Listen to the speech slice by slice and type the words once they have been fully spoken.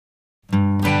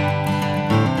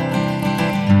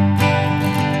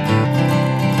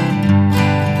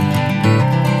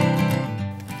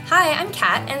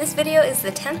this video is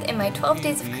the 10th in my 12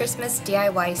 Days of Christmas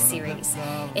DIY series.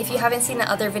 If you haven't seen the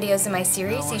other videos in my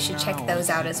series, you should check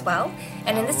those out as well.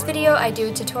 And in this video, I do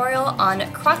a tutorial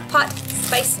on crock pot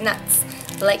spiced nuts,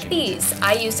 like these.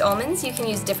 I used almonds. You can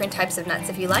use different types of nuts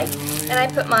if you like. And I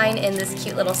put mine in this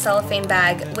cute little cellophane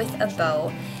bag with a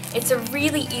bow. It's a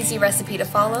really easy recipe to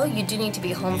follow. You do need to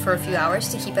be home for a few hours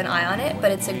to keep an eye on it,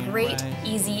 but it's a great,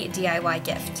 easy DIY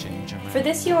gift. For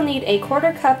this you will need a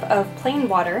 1/4 cup of plain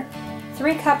water,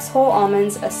 3 cups whole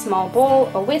almonds, a small bowl,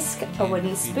 a whisk, a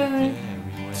wooden spoon,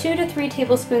 2 to 3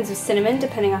 tablespoons of cinnamon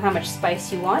depending on how much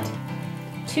spice you want,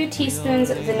 2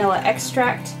 teaspoons vanilla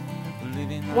extract,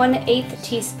 1/8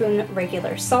 teaspoon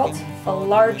regular salt, a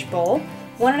large bowl,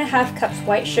 1½ cups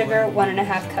white sugar,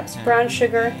 1½ cups brown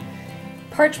sugar,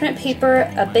 parchment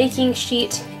paper, a baking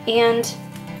sheet, and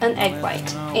an egg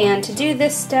white. And to do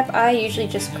this step, I usually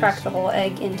just crack the whole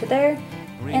egg into there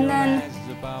and then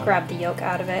grab the yolk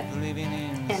out of it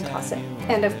and toss it.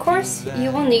 And of course, you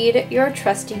will need your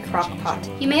trusty crock pot.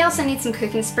 You may also need some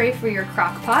cooking spray for your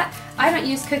crock pot. I don't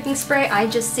use cooking spray, I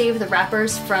just save the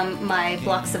wrappers from my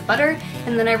blocks of butter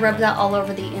and then I rub that all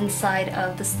over the inside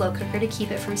of the slow cooker to keep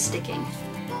it from sticking.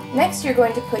 Next, you're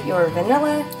going to put your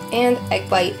vanilla and egg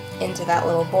white into that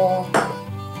little bowl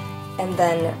and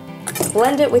then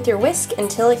blend it with your whisk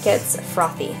until it gets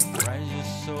frothy.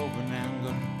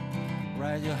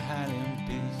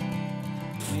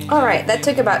 Alright, that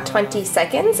took about 20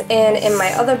 seconds, and in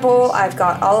my other bowl I've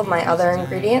got all of my other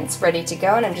ingredients ready to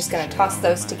go, and I'm just going to toss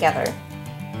those together.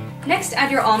 Next,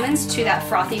 add your almonds to that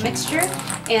frothy mixture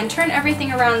and turn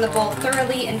everything around the bowl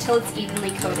thoroughly until it's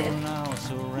evenly coated.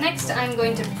 Next, I'm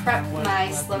going to prep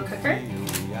my slow cooker.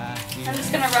 I'm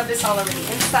just going to rub this all over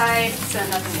the inside so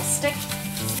nothing will stick.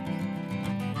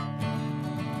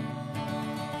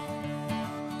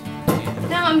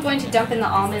 Now I'm going to dump in the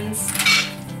almonds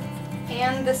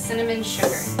and the cinnamon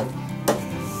sugar.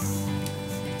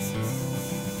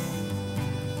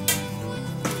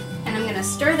 And I'm going to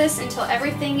stir this until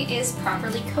everything is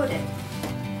properly coated.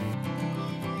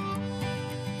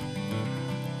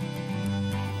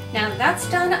 Now that that's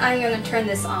done, I'm going to turn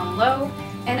this on low,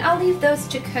 and I'll leave those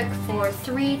to cook for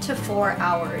 3 to 4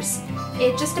 hours.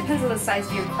 It just depends on the size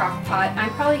of your crock pot.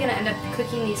 I'm probably going to end up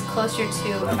cooking these closer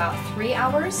to about 3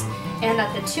 hours, and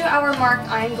at the 2-hour mark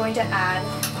I'm going to add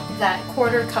that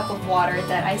 1/4 cup of water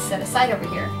that I set aside over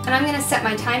here. And I'm going to set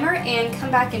my timer and come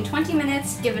back in 20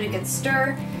 minutes, give it a good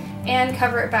stir, and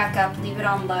cover it back up, leave it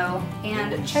on low,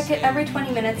 and check it every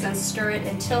 20 minutes and stir it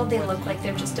until they look like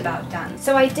they're just about done.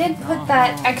 So I did put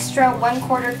that extra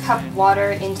 1/4 cup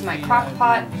water into my crock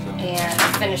pot and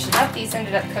finish it up. These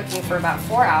ended up cooking for about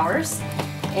 4 hours,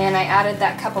 and I added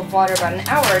that cup of water about an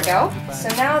hour ago. So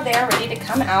now they are ready to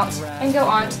come out and go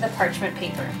on to the parchment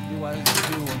paper.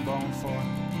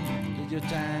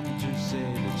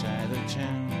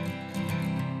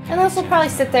 And those will probably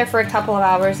sit there for a couple of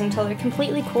hours until they're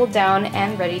completely cooled down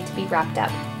and ready to be wrapped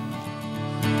up.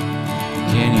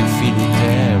 Can you